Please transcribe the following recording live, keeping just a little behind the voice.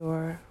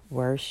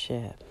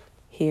worship.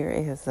 Here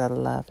is a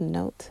love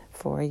note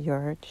for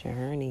your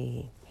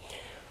journey.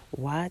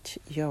 Watch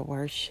your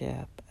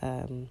worship.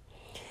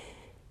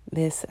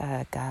 This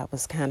God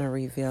was kind of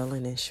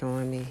revealing and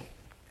showing me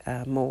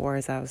more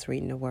as I was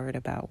reading the word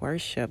about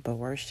worship. But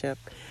worship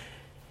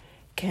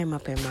came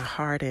up in my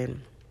heart,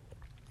 and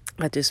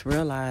I just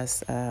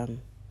realized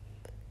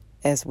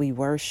as we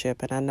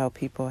worship, and I know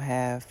people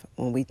have,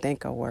 when we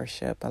think of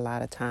worship, a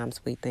lot of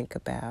times we think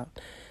about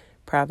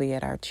probably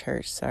at our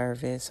church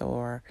service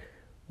or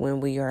when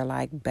we are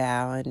like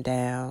bowing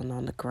down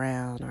on the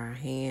ground, our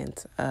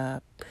hands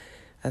up,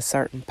 a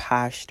certain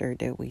posture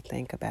that we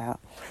think about.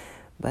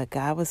 But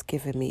God was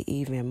giving me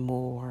even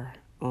more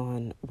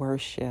on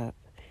worship.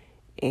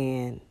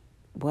 And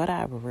what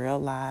I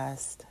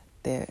realized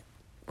that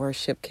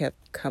worship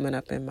kept coming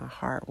up in my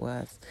heart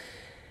was,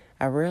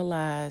 I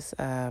realized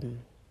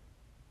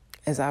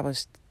as I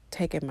was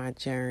taking my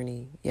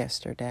journey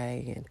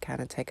yesterday and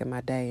kind of taking my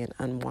day and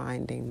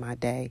unwinding my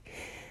day,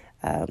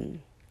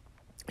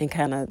 and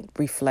kind of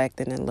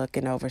reflecting and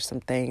looking over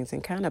some things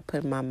and kind of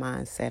putting my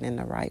mindset in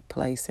the right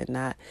place and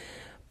not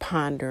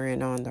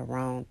pondering on the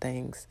wrong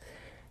things,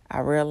 I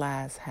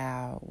realized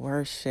how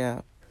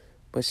worship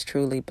was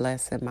truly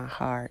blessing my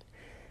heart.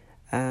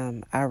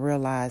 I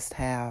realized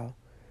how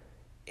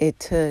it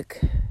took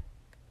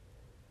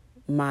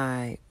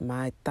my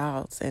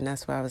thoughts, and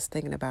that's why I was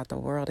thinking about the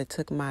world. It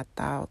took my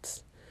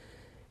thoughts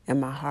and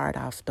my heart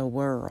off the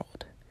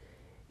world,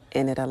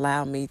 and it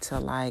allowed me to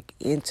like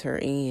enter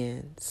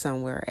in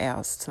somewhere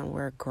else,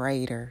 somewhere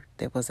greater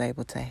that was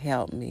able to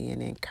help me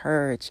and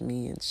encourage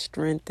me and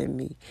strengthen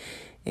me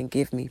and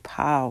give me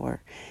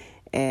power.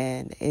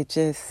 And it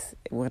just,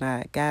 when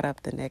I got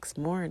up the next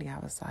morning, I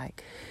was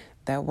like,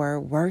 that word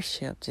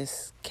worship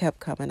just kept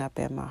coming up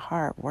in my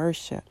heart,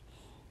 worship.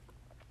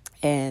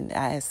 And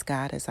I asked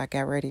God as I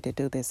got ready to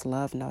do this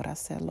love note, I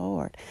said,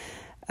 Lord,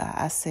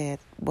 I said,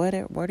 what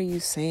are you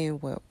saying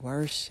with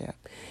worship?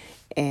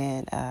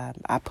 And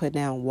I put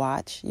down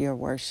watch your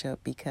worship,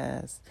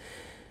 because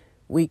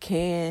we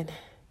can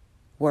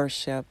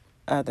worship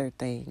other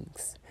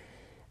things.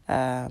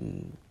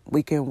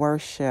 We can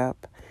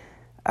worship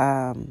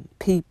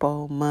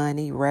people,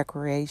 money,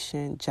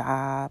 recreation,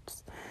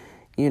 jobs,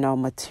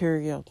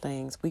 material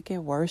things. We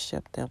can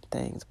worship them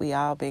things. We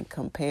all been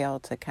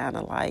compelled to kind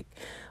of like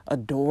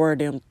adore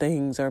them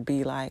things or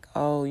be like,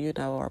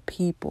 or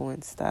people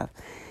and stuff.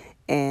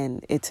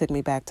 And it took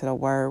me back to the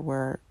word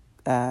where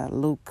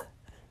Luke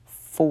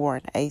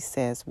 4:8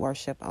 says,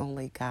 worship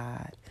only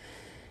God.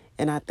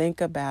 And I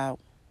think about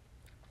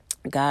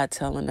God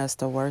telling us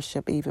to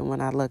worship. Even when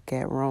I look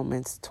at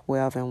Romans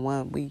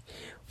 12:1, we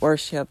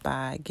worship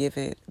by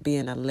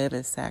being a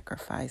living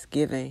sacrifice,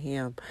 giving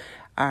Him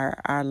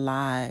our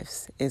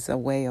lives is a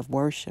way of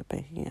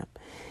worshiping Him.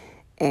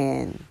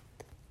 And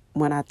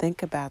when I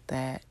think about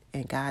that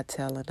and God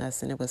telling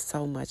us, and it was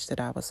so much that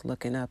I was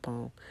looking up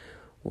on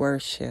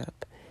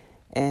worship,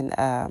 and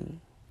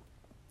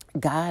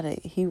God,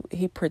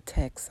 He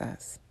protects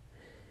us.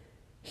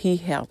 He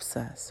helps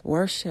us.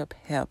 Worship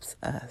helps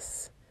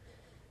us.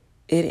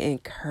 It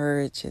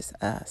encourages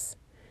us.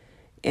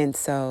 And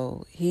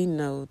so He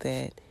knew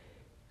that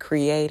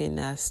creating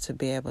us to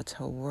be able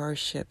to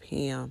worship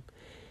Him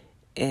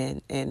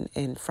and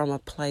from a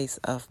place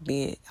of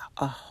being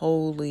a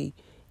holy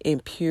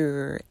and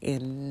pure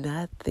and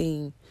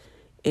nothing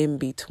in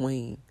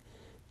between.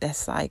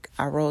 That's like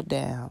I wrote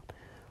down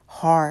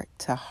heart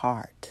to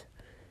heart.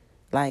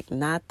 Like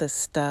not the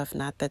stuff,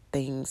 not the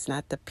things,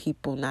 not the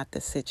people, not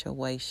the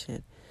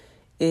situation.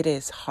 It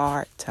is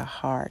heart to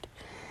heart.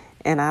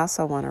 And I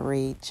also want to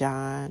read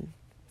John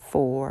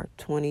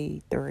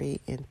 4:23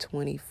 and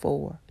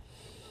 24.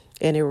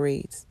 And it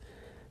reads,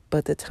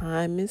 but the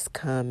time is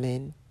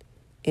coming,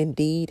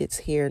 indeed it's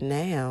here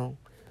now,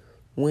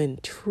 when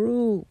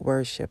true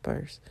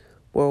worshipers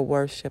will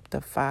worship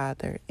the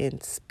Father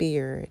in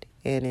spirit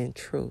and in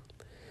truth.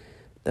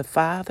 The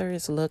Father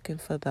is looking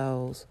for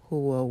those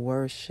who will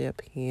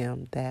worship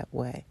Him that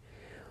way.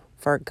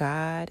 For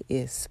God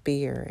is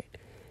spirit,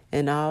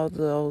 and all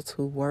those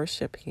who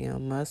worship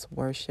Him must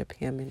worship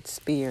Him in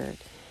spirit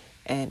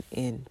and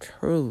in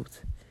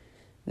truth.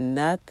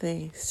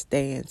 Nothing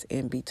stands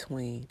in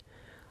between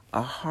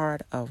a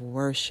heart of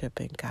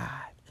worshiping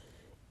God.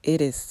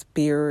 It is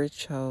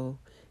spiritual.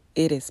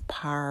 It is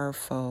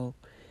powerful.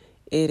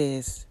 It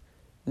is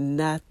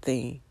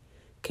nothing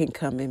can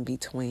come in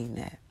between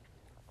that.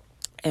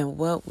 And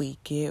what we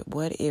get,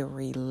 what it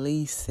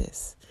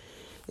releases,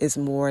 is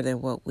more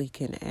than what we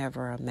can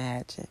ever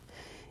imagine.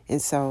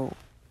 And so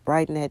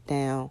writing that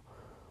down,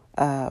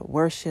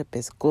 worship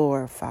is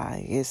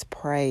glorifying, it's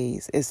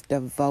praise, it's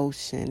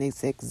devotion,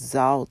 it's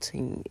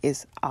exalting,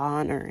 it's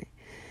honoring.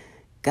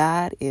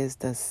 God is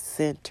the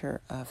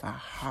center of our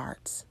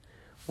hearts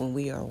when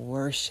we are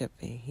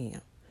worshiping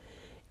Him.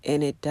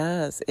 And it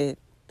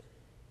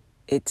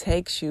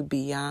takes you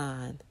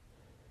beyond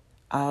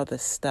all the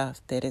stuff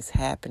that is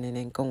happening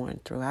and going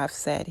through. I've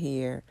sat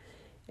here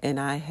and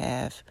I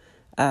have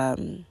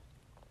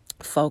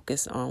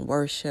focused on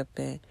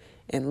worshiping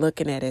and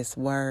looking at His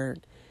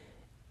Word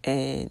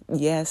And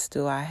yes,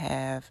 do I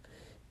have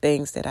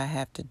things that I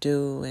have to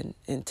do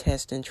and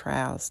tests and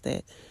trials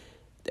that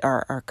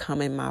are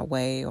coming my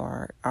way,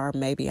 or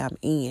maybe I'm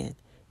in,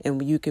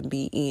 and you can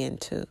be in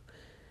too.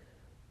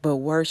 But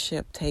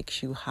worship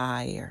takes you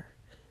higher.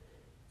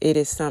 It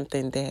is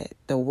something that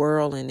the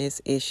world and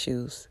its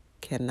issues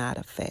cannot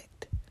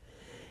affect.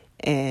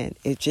 And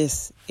it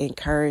just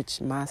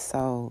encouraged my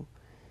soul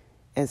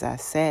as I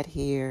sat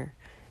here,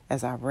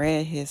 as I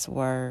read his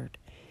word,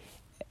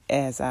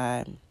 as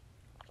I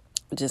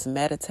just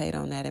meditate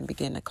on that and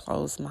begin to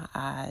close my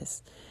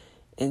eyes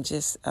and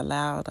just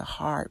allow the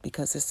heart,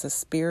 because it's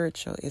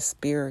spiritual.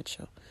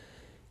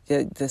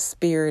 The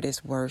spirit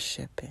is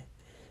worshiping.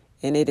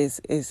 And it is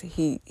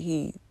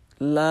he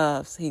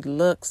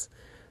looks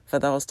for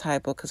those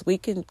type of, because we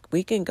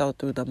can go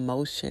through the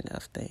motion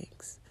of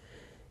things,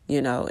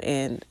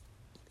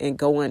 and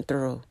going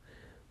through.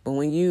 But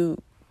when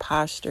you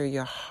posture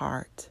your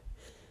heart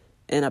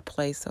in a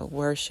place of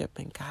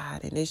worshiping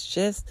God, and it's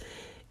just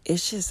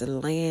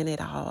laying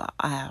it all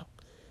out,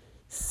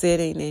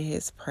 sitting in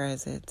his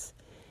presence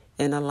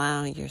and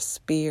allowing your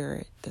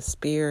spirit, the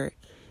spirit,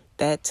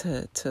 that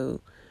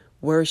to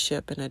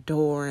worship and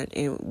adore.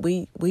 And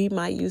we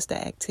might use the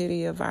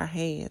activity of our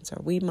hands,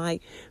 or we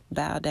might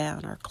bow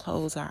down or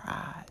close our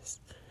eyes.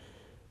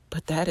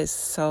 But that is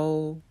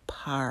so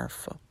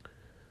powerful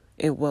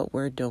in what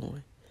we're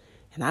doing.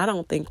 And I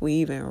don't think we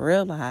even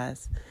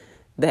realize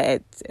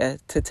that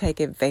to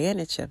take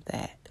advantage of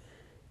that.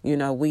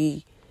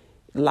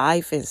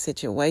 Life and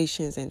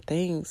situations and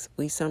things,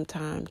 we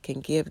sometimes can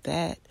give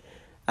that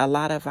a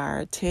lot of our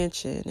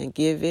attention and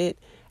give it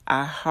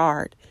our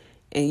heart.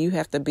 And you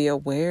have to be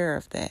aware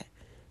of that,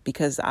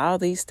 because all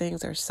these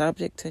things are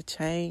subject to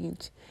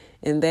change,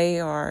 and they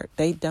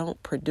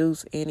don't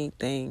produce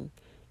anything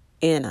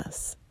in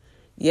us.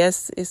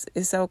 Yes,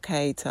 it's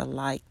okay to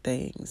like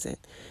things and,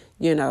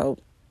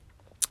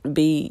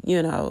 be,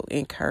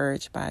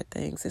 encouraged by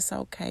things. It's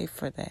okay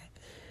for that.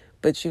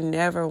 But you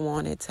never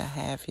want it to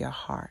have your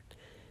heart.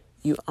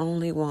 You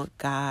only want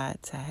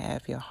God to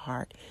have your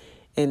heart.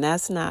 And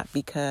that's not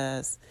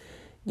because,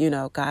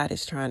 God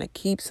is trying to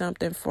keep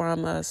something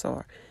from us,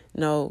 or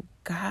no,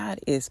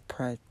 God is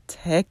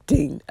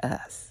protecting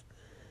us.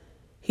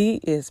 He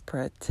is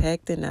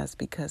protecting us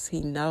because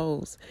he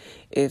knows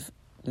if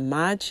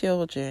my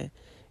children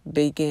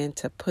begin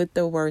to put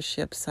the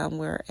worship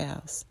somewhere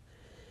else,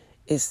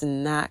 it's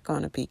not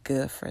going to be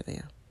good for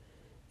them.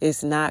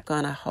 It's not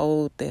going to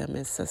hold them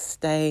and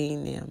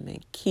sustain them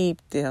and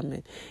keep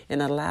them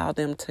and allow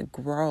them to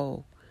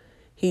grow.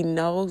 He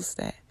knows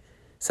that.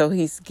 So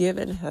he's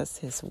given us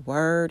his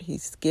word.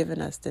 He's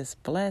given us this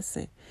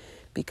blessing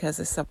because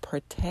it's a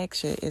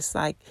protection. It's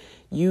like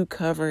you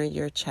covering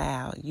your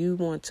child. You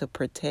want to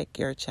protect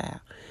your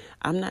child.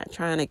 I'm not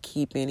trying to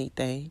keep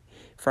anything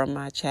from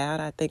my child.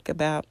 I think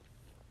about,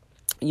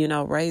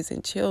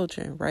 raising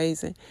children,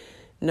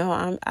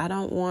 No, I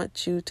don't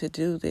want you to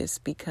do this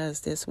because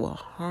this will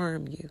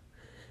harm you.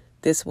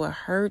 This will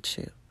hurt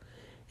you.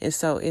 And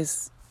so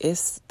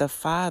it's the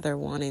Father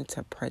wanting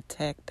to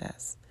protect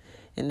us.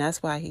 And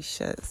that's why he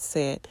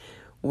said,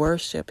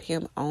 worship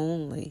him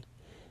only.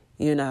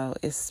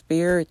 It's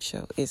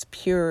spiritual, it's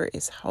pure,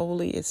 it's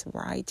holy, it's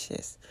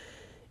righteous.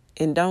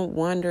 And don't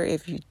wonder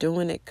if you're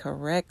doing it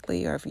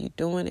correctly or if you're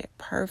doing it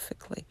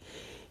perfectly.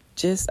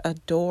 Just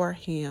adore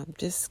him.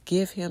 Just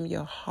give him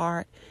your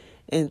heart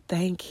and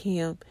thank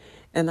him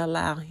and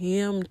allow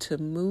him to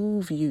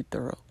move you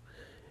through.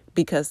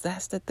 Because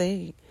that's the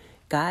thing.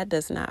 God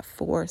does not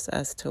force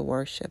us to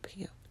worship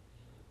him.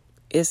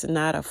 It's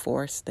not a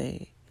forced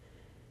thing.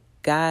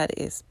 God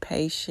is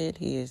patient.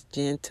 He is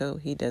gentle.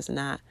 He does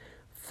not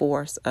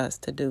force us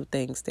to do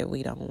things that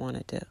we don't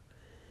want to do.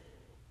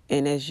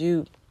 And as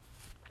you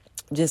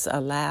just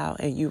allow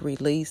and you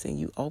release and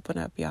you open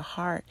up your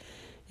heart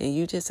and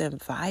you just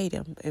invite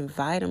him,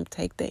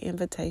 take the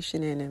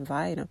invitation and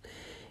invite him.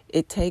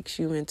 It takes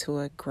you into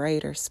a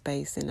greater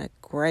space and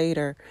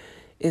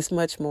it's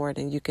much more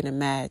than you can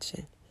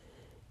imagine.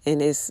 And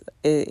it's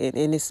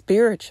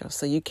spiritual.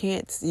 So you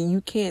can't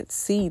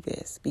see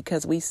this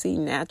because we see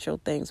natural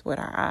things with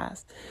our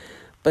eyes.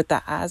 But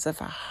the eyes of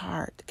our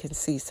heart can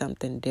see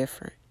something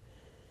different.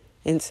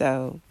 And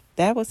so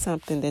that was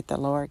something that the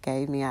Lord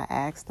gave me. I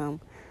asked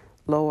him,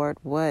 Lord,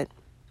 what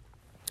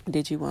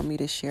did you want me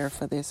to share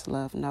for this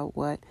love note?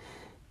 What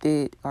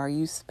are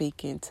you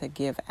speaking to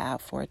give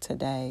out for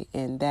today?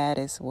 And that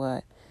is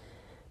what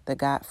the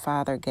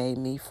Godfather gave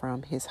me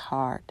from his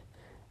heart.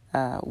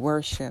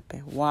 Worship,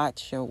 and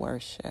watch your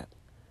worship.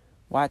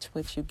 Watch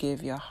what you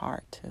give your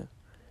heart to.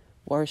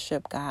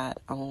 Worship God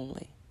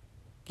only.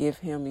 Give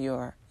him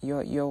your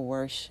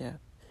worship.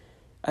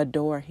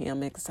 Adore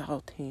him,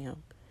 exalt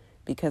him,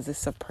 because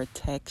it's a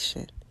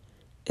protection.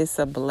 It's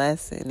a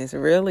blessing. It's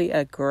really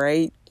a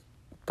great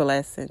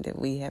blessing that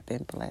we have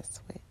been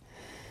blessed with.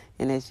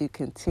 And as you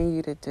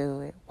continue to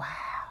do it, wow,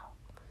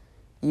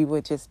 you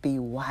would just be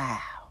wow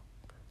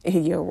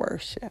in your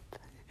worship.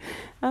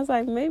 I was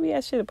like, maybe I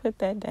should have put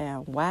that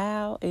down.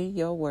 Wow in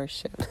your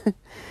worship.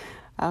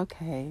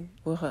 Okay.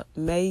 Well,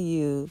 may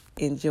you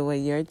enjoy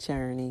your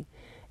journey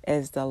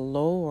as the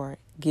Lord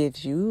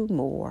gives you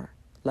more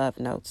love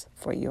notes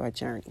for your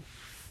journey.